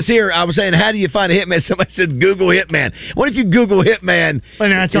 Someone says here, I was saying, how do you find a hitman? Somebody said, Google hitman. What if you Google hitman? Well,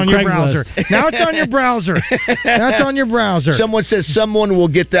 now it's on your browser. Now it's on your browser. That's on your browser. Someone says someone will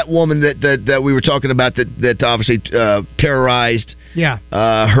get that woman that we were talking about that obviously terrorized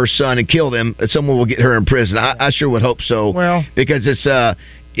her son and killed him. Someone will get her in prison. I sure would hope so. Well, because it's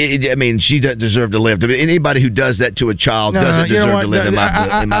she doesn't deserve to live. Anybody who does that to a child doesn't deserve to live in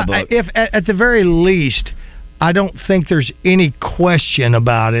my book. If at the very least, I don't think there's any question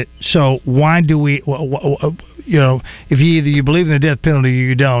about it. So why do we? If you believe in the death penalty, or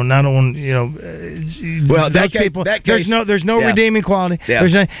you don't. I don't want there's no redeeming quality.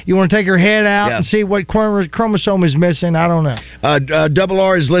 Yeah. You want to take her head out and see what chromosome is missing. I don't know. Double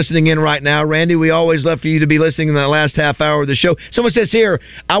R is listening in right now. Randy, we always love for you to be listening in the last half hour of the show. Someone says here,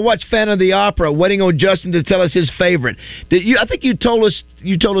 I watched Phantom of the Opera, waiting on Justin to tell us his favorite. I think you told us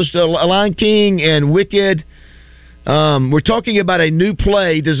Lion King and Wicked. We're talking about a new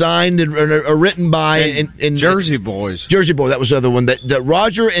play designed and written by in Jersey Boys. Jersey Boys, that was the other one that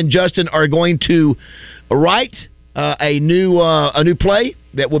Roger and Justin are going to write a new play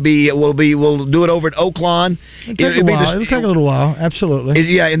that we'll do it over at Oaklawn. It'll take a little while, absolutely.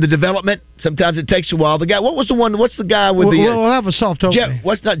 In the development, sometimes it takes a while. The guy, what's the guy with we'll have a soft opening.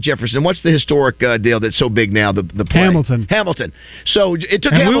 What's not Jefferson? What's the historic deal that's so big now? The play? Hamilton. So it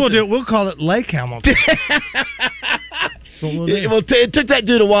took. And Hamilton. We'll call it Lake Hamilton. It took that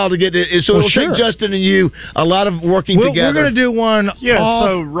dude a while to get it. So it'll take Justin and you a lot of working together. We're going to do one off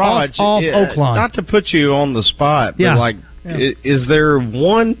Oaklawn. Not to put you on the spot, but is there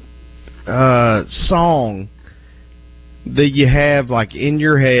one song that you have like in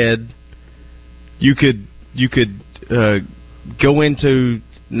your head you could go into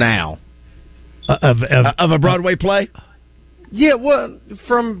now of a Broadway play? Yeah, well,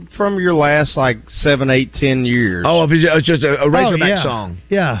 from your last 7, 8, 10 years. Oh, if it's just a Razorback song.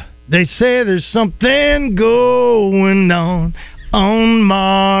 Yeah. They say there's something going on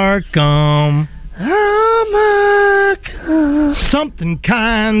Markham. Markham. Something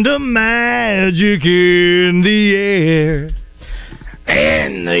kind of magic in the air.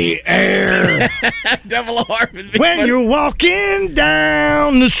 In the air. Double R. When you're walking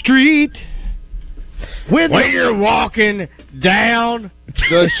down the street. When you're walking down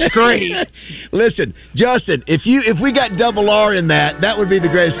the street. Listen, Justin, if we got double R in that would be the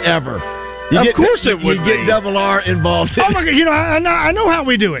greatest ever. Of course it would. You get double R involved. Oh my God! I know how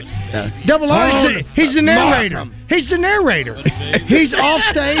we do it. Double R. He's the narrator. He's the narrator. He's off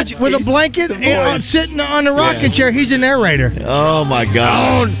stage with a blanket and sitting on the rocking chair. He's a narrator. Oh my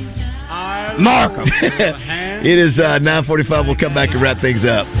God! Markham. It is 9:45. We'll come back and wrap things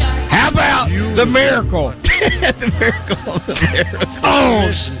up. How about the miracle? The miracle. Oh,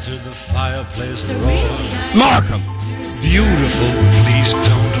 Markham. Beautiful, please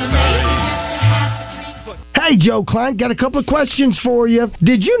don't hurry. Hey, Joe Klein, got a couple of questions for you.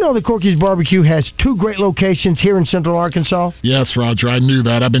 Did you know that Corky's Barbecue has 2 great locations here in Central Arkansas? Yes, Roger, I knew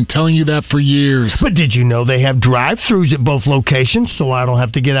that. I've been telling you that for years. But did you know they have drive-thrus at both locations, so I don't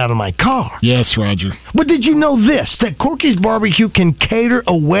have to get out of my car? Yes, Roger. But did you know this, that Corky's Barbecue can cater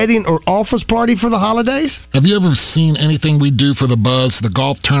a wedding or office party for the holidays? Have you ever seen anything we do for the buzz, the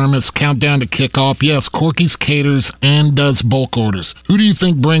golf tournaments, countdown to kickoff? Yes, Corky's caters and does bulk orders. Who do you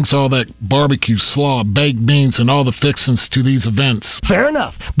think brings all that barbecue, slaw, baked beans, and all the fixings to these events? Fair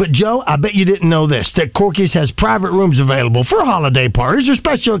enough. But, Joe, I bet you didn't know this, that Corky's has private rooms available for holiday parties or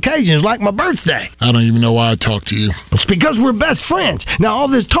special occasions like my birthday. I don't even know why I talk to you. It's because we're best friends. Now, all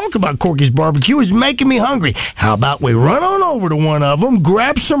this talk about Corky's Barbecue is making me hungry. How about we run on over to one of them,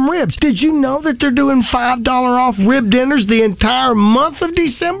 grab some ribs? Did you know that they're doing $5 off rib dinners the entire month of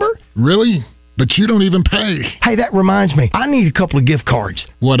December? Really? But you don't even pay. Hey, that reminds me. I need a couple of gift cards.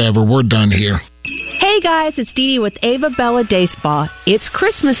 Whatever, we're done here. Hey guys, it's Dee Dee with Ava Bella Day Spa. It's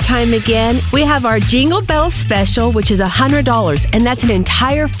Christmas time again. We have our Jingle Bell special, which is $100, and that's an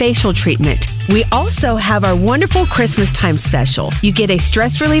entire facial treatment. We also have our wonderful Christmas time special. You get a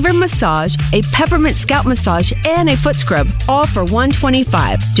stress reliever massage, a peppermint scalp massage, and a foot scrub, all for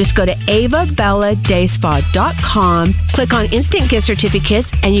 $125. Just go to avabelladayspa.com, click on Instant Gift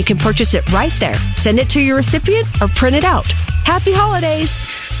Certificates, and you can purchase it right there. Send it to your recipient or print it out. Happy holidays!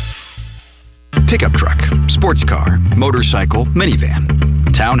 Pickup truck, sports car, motorcycle, minivan,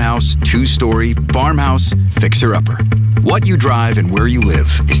 townhouse, 2-story, farmhouse, fixer-upper. What you drive and where you live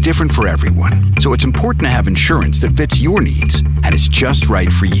is different for everyone, so it's important to have insurance that fits your needs and is just right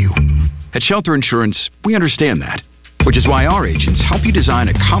for you. At Shelter Insurance, we understand that, which is why our agents help you design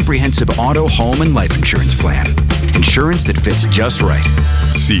a comprehensive auto, home, and life insurance plan. Insurance that fits just right.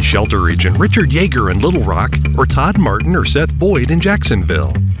 See Shelter Agent Richard Yeager in Little Rock or Todd Martin or Seth Boyd in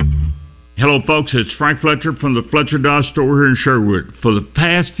Jacksonville. Hello, folks. It's Frank Fletcher from the Fletcher Dodge store here in Sherwood. For the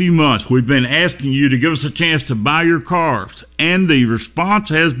past few months, we've been asking you to give us a chance to buy your cars, and the response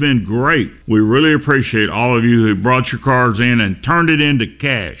has been great. We really appreciate all of you who brought your cars in and turned it into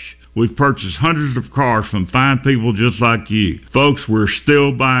cash. We've purchased hundreds of cars from fine people just like you. Folks, we're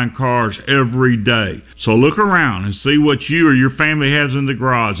still buying cars every day. So look around and see what you or your family has in the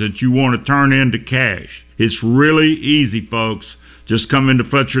garage that you want to turn into cash. It's really easy, folks. Just come into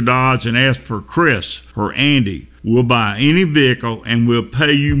Fletcher Dodge and ask for Chris or Andy. We'll buy any vehicle and we'll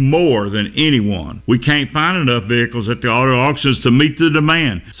pay you more than anyone. We can't find enough vehicles at the auto auctions to meet the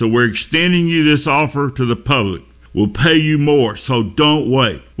demand, so we're extending you this offer to the public. We'll pay you more, so don't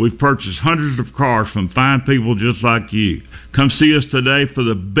wait. We've purchased hundreds of cars from fine people just like you. Come see us today for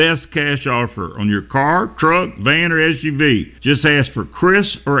the best cash offer on your car, truck, van, or SUV. Just ask for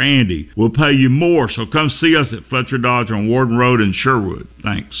Chris or Andy. We'll pay you more, so come see us at Fletcher Dodge on Warden Road in Sherwood.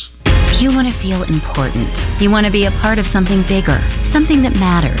 Thanks. You want to feel important. You want to be a part of something bigger, something that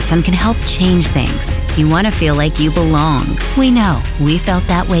matters and can help change things. You want to feel like you belong. We know. We felt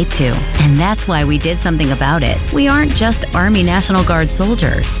that way too. And that's why we did something about it. We aren't just Army National Guard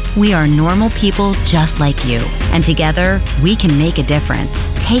soldiers. We are normal people just like you. And together, we can make a difference.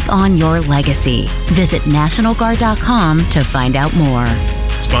 Take on your legacy. Visit NationalGuard.com to find out more.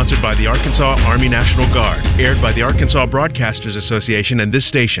 Sponsored by the Arkansas Army National Guard. Aired by the Arkansas Broadcasters Association and this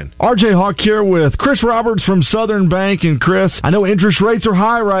station. RJ Hawk here with Chris Roberts from Southern Bank. And Chris, I know interest rates are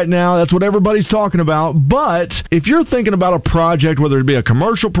high right now. That's what everybody's talking about. But if you're thinking about a project, whether it be a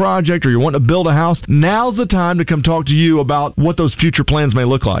commercial project or you want to build a house, now's the time to come talk to you about what those future plans may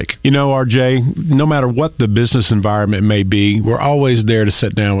look like. You know, RJ, no matter what the business environment may be, we're always there to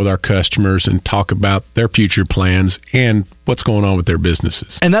sit down with our customers and talk about their future plans and what's going on with their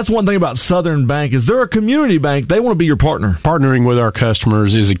businesses. And that's one thing about Southern Bank is they're a community bank. They want to be your partner. Partnering with our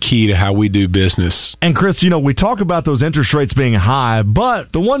customers is a key to how we do business. And Chris, you know, we talk about those interest rates being high,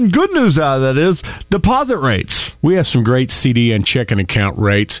 but the one good news out of that is deposit rates. We have some great CD and checking account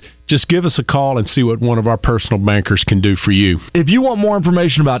rates. Just give us a call and see what one of our personal bankers can do for you. If you want more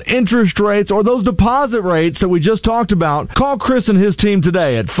information about interest rates or those deposit rates that we just talked about, call Chris and his team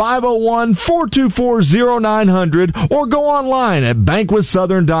today at 501-424-0900 or go online at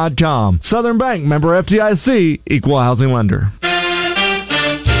bankwithsouthern.com. Southern Bank, member FDIC, equal housing lender.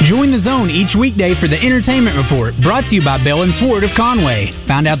 Join the Zone each weekday for the Entertainment Report, brought to you by Bell & Sword of Conway.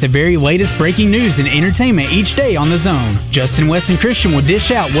 Find out the very latest breaking news and entertainment each day on the Zone. Justin, West, and Christian will dish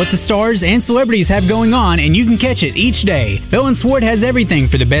out what the stars and celebrities have going on, and you can catch it each day. Bell & Sword has everything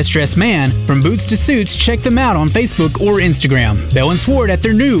for the best-dressed man. From boots to suits, check them out on Facebook or Instagram. Bell & Sword at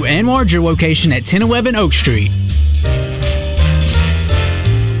their new and larger location at 1011 Oak Street.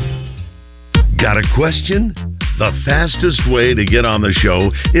 Got a question? The fastest way to get on the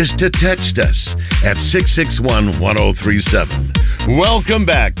show is to text us at 661-1037. Welcome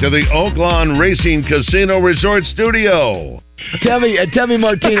back to the Oaklawn Racing Casino Resort Studio. Tell me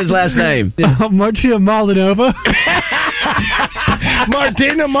Martina's last name. Martina Maldonova.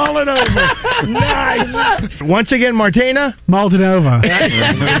 Martina Maldonova. Nice. Once again, Martina Maldonova.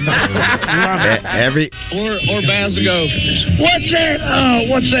 Or Baz will go, what's that?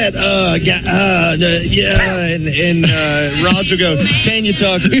 And Raj will go, can you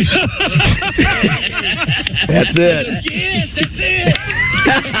talk? That's it. Yes, that's it.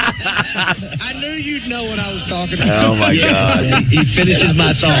 I knew you'd know what I was talking about. Oh my God. He finishes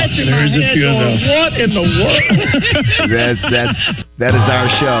my song. There's a few of them. What in the world? That is our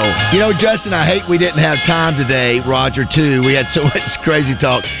show. You know, Justin, I hate we didn't have time today. Roger, too. We had so much crazy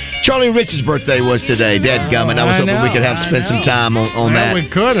talk. Charlie Rich's birthday was today. Dadgummit. I was hoping we could spend some time on that. We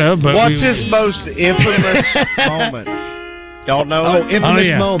could have, but what's his most infamous moment? Y'all know? Oh,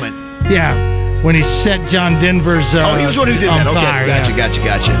 infamous moment. Yeah, when he set John Denver's he was one who did that. fire. Okay,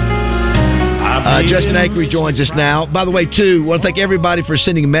 gotcha. Justin Acri joins us now. By the way, too, I want to thank everybody for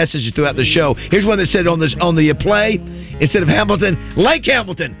sending messages throughout the show. Here's one that said on the play, instead of Hamilton, Lake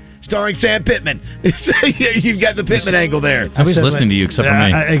Hamilton, starring Sam Pittman. You've got the Pittman angle there. I was listening to you, except for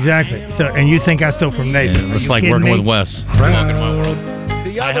me. Exactly. So, and you think I stole from Nathan? Yeah, it's like working with Wes. Welcome to my world.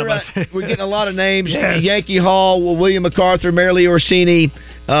 The other, we're getting a lot of names. Yes. Yankee Hall, William MacArthur, Mary Lee Orsini,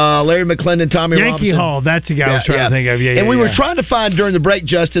 Larry McClendon, Tommy Robinson. Yankee Hall, that's the guy I was trying to think of. And we were trying to find during the break,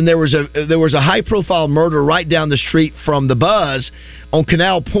 Justin, there was a high-profile murder right down the street from the Buzz on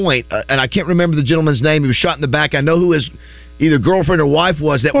Canal Point, and I can't remember the gentleman's name. He was shot in the back. I know who his either girlfriend or wife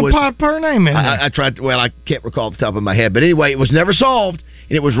was. Pop her name in I tried to, I can't recall off the top of my head. But anyway, it was never solved.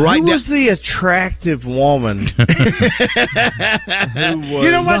 And it was right Who was the attractive woman? You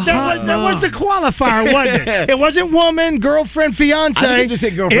know what? That was the qualifier, wasn't it? It wasn't woman, girlfriend, fiance. I think you just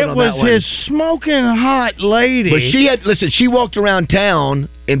said girlfriend. It was his smoking hot lady. But she walked around town,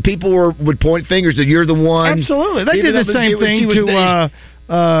 and people would point fingers that you're the one. Absolutely, they did the same thing to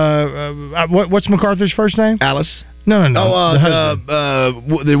what's MacArthur's first name? Alice. No.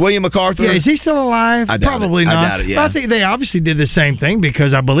 The William MacArthur. Yeah, is he still alive? Probably not. I doubt it, yeah. I think they obviously did the same thing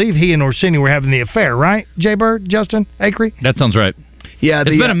because I believe he and Orsini were having the affair, right? Jay Bird, Justin, Acri? That sounds right. Yeah,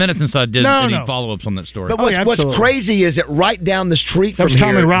 it's been a minute since I did any follow-ups on that story. But what's crazy is that right down the street from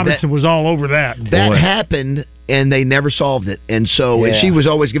Tommy Robinson was all over that. That happened, and they never solved it. And so and she was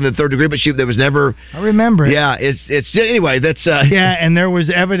always given the third degree, but there was never. I remember it. Yeah, it's anyway. That's yeah, and there was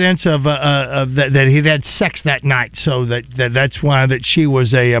evidence of that he had sex that night, so that's why that she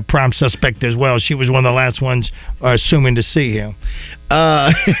was a prime suspect as well. She was one of the last ones assuming to see him.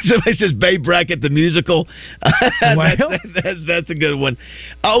 Somebody says Babe Brackett the musical. That's a good one.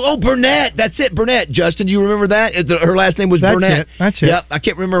 Oh, Burnett. That's it, Burnett. Justin, do you remember that? Her last name was Burnett. That's it. Yep, I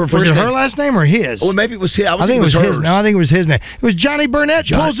can't remember her first name. Was it her last name or his? Well, maybe it was his. I think it was his. No, I think it was his name. It was Johnny Burnett,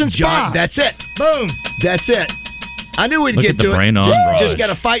 Pools and Spa. That's it. Boom. That's it. I knew we'd Look get at the to brain it. on Just got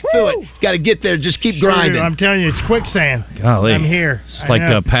to fight through it. Got to get there. Just keep grinding. I'm telling you, it's quicksand. Golly. I'm here. It's like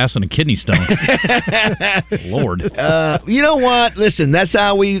passing a kidney stone. Lord. You know what? Listen, that's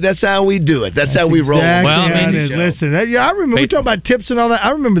how we do it. That's how we roll. Exactly well, I mean, listen, I remember we talked about tips and all that.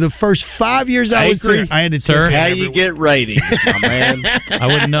 I remember the first 5 years I was there. I had to tip how you get ratings, my man. I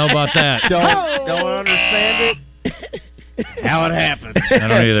wouldn't know about that. Don't understand it. How it happens. I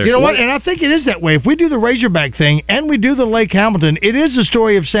don't either. You know what? And I think it is that way. If we do the Razorback thing and we do the Lake Hamilton, it is the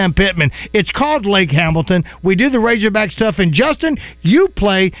story of Sam Pittman. It's called Lake Hamilton. We do the Razorback stuff. And Justin, you could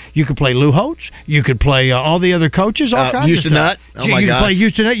play Lou Holtz. You could play all the other coaches, all kinds Houston of stuff. Nut. Oh my God. You could play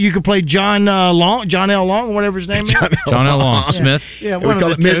Houston Nut. You could play John L. Long, whatever his name is. John L. Long. Smith. Yeah,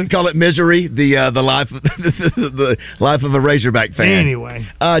 we call it Misery, the life the life of a Razorback fan. Anyway.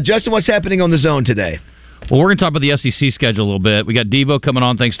 Justin, what's happening on the Zone today? Well, we're going to talk about the SEC schedule a little bit. We got Devo coming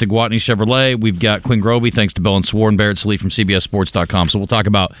on thanks to Gwatney Chevrolet. We've got Quinn Grovey thanks to Bell & Swore and Barrett Sallee from CBSSports.com. So we'll talk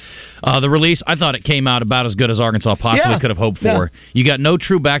about the release. I thought it came out about as good as Arkansas possibly could have hoped for. You got no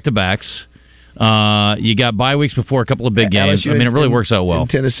true back-to-backs. You got bye weeks before a couple of big games. LSU I mean, it really works out well. In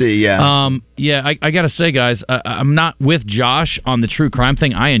Tennessee, I got to say, guys, I'm not with Josh on the true crime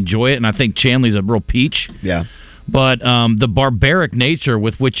thing. I enjoy it, and I think Chanley's a real peach. Yeah. But the barbaric nature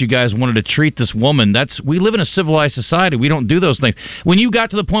with which you guys wanted to treat this woman, we live in a civilized society. We don't do those things. When you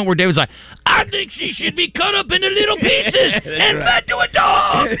got to the point where David's like, I think she should be cut up into little pieces and fed to a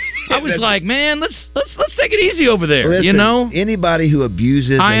dog. I was like, man, let's take it easy over there. Listen, you know? Anybody who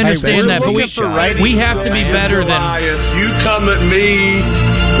abuses... I understand that, but we have to be better than... You come at me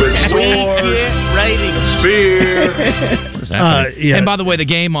with sword, spear... And by the way, the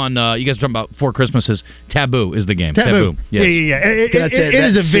game on you guys are talking about Four Christmases, Taboo is the game. Taboo. Yes. Yeah.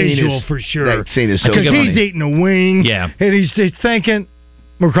 It is a visual for sure. That scene is so funny. Because he's eating a wing. Yeah. And he's thinking,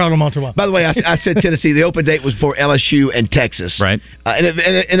 Ricardo Montalban. By the way, I said Tennessee. The open date was for LSU and Texas. Right. And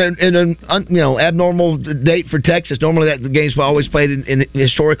an abnormal date for Texas. Normally the game's always played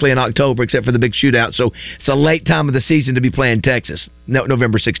historically in October, except for the big shootout. So it's a late time of the season to be playing Texas.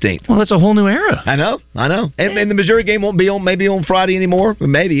 November 16th. Well, that's a whole new era. I know. And the Missouri game won't be on Friday anymore.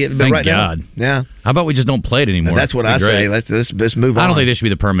 Maybe. But Thank right God. Now, yeah. How about we just don't play it anymore? That's what I say. Let's move on. I don't think this should be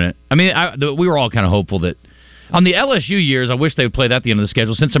the permanent. I mean, we were all kind of hopeful that on the LSU years, I wish they would play that at the end of the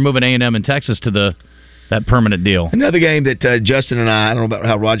schedule since they're moving A&M and Texas to that permanent deal. Another game that Justin and I don't know about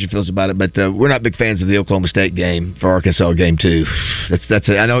how Roger feels about it, but we're not big fans of the Oklahoma State game for Arkansas game 2.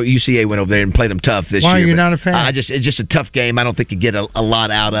 I know UCA went over there and played them tough this year. Why are you not a fan? It's just a tough game. I don't think you get a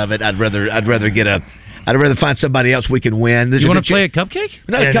lot out of it. I'd rather find somebody else we can win. You want to play a cupcake?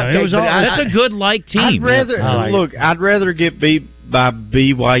 Not a cupcake. That's a good team. I'd rather get beat by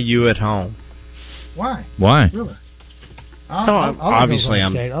BYU at home. Why? Really? Obviously,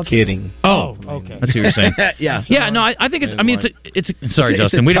 I'm kidding. Oh, okay. That's what you're saying. Yeah. No, I think it's. I mean, it's. Sorry,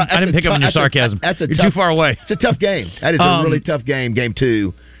 Justin. I didn't pick up on your sarcasm. You're too far away. It's a tough game. That is a really tough game. Game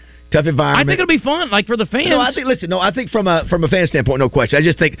 2. Tough environment. I think it'll be fun, like for the fans. No, I think from a fan standpoint, no question. I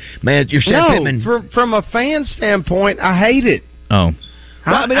just think, man, you're Sam Pittman. From a fan standpoint, I hate it. Oh.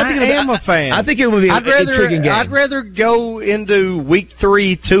 Well, I am a fan. I think it would be an intriguing game. I'd rather go into week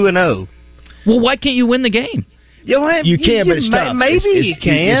 3 2-0. Well, why can't you win the game? You can, but it's tough. Maybe you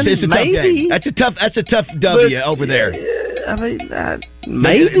can. It's a tough game. That's a tough W over there. I mean,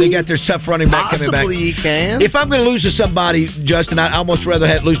 maybe they got their tough running back coming back. Possibly you can. If I'm going to lose to somebody, Justin, I'd almost rather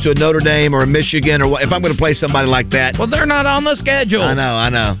lose to a Notre Dame or a Michigan, or if I'm going to play somebody like that. Well, they're not on the schedule. I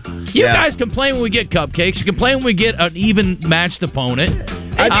know. You guys complain when we get cupcakes. You complain when we get an even matched opponent.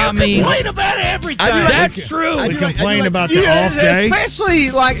 I mean, complain about everything. That's true. We complain about the off day,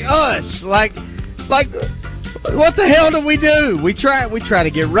 especially like us, like. What the hell do? We try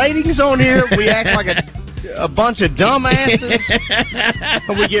to get ratings on here. We act like a bunch of dumbasses.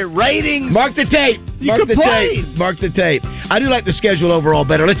 We get ratings. Mark the tape. Mark the tape. I do like the schedule overall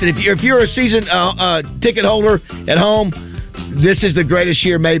better. Listen, if you're a season ticket holder at home, this is the greatest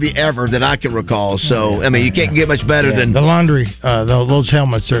year maybe ever that I can recall. So I mean, you can't get much better than the laundry. Those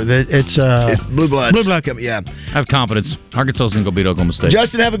helmets are. It's blue blood. Blue blood. Yeah. I have confidence. Arkansas's gonna go beat Oklahoma State.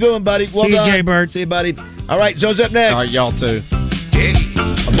 Justin, have a good one, buddy. Well See you, done. Jay Bird. See you, buddy. All right, Zone's up next. All right, y'all too.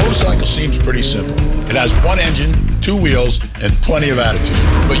 A motorcycle seems pretty simple. It has one engine, 2 wheels, and plenty of attitude.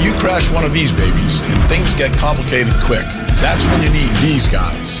 But you crash one of these babies, and things get complicated quick. That's when you need these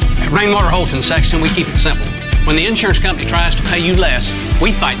guys. At Rainwater Holton Sexton, we keep it simple. When the insurance company tries to pay you less,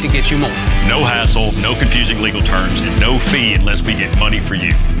 we fight to get you more. No hassle, no confusing legal terms, and no fee unless we get money for you.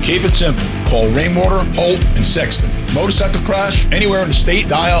 Keep it simple. Call Rainwater, Holt, and Sexton. Motorcycle crash anywhere in the state,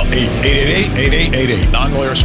 dial 888-8888. Non-lawyer